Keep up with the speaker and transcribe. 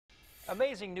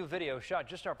Amazing new video shot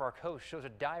just off our coast shows a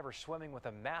diver swimming with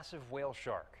a massive whale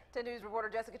shark. 10 News reporter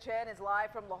Jessica Chen is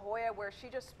live from La Jolla, where she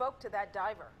just spoke to that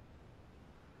diver.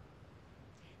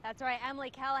 That's right. Emily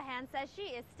Callahan says she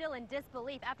is still in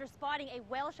disbelief after spotting a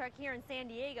whale shark here in San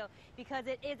Diego because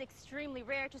it is extremely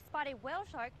rare to spot a whale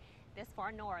shark this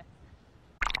far north.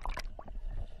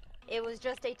 It was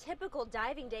just a typical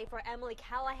diving day for Emily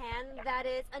Callahan, that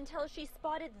is, until she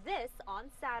spotted this on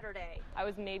Saturday. I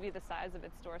was maybe the size of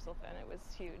its dorsal fin. It was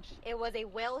huge. It was a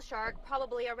whale shark,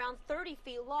 probably around 30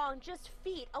 feet long, just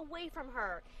feet away from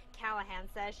her. Callahan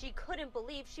says she couldn't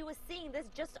believe she was seeing this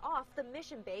just off the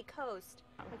Mission Bay coast.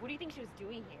 What do you think she was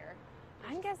doing here?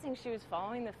 I'm guessing she was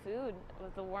following the food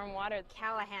with the warm water.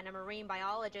 Callahan, a marine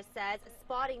biologist, says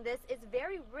spotting this is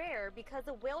very rare because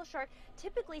the whale shark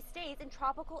typically stays in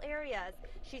tropical areas.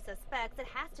 She suspects it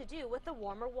has to do with the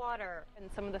warmer water.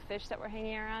 And some of the fish that were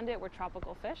hanging around it were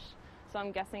tropical fish, so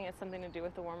I'm guessing it's something to do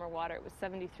with the warmer water. It was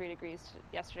 73 degrees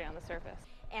yesterday on the surface.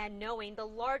 And knowing the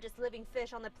largest living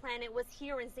fish on the planet was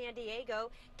here in San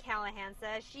Diego, Callahan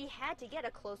says she had to get a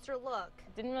closer look.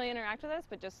 Didn't really interact with us,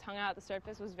 but just hung out at the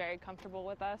surface, was very comfortable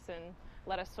with us and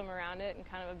let us swim around it and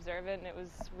kind of observe it, and it was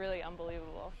really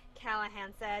unbelievable.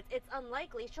 Callahan says it's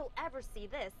unlikely she'll ever see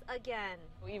this again.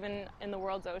 Even in the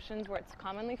world's oceans where it's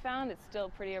commonly found, it's still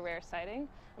pretty a rare sighting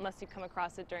unless you come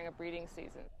across it during a breeding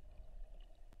season.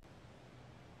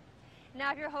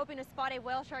 Now, if you're hoping to spot a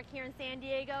whale shark here in San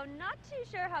Diego, not too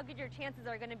sure how good your chances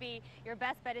are going to be. Your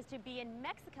best bet is to be in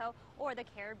Mexico or the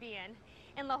Caribbean.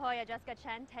 In La Jolla, Jessica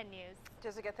Chen, 10 News.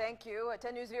 Jessica, thank you. A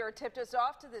 10 News viewer tipped us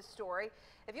off to this story.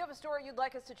 If you have a story you'd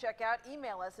like us to check out,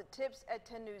 email us at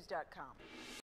tips@10news.com.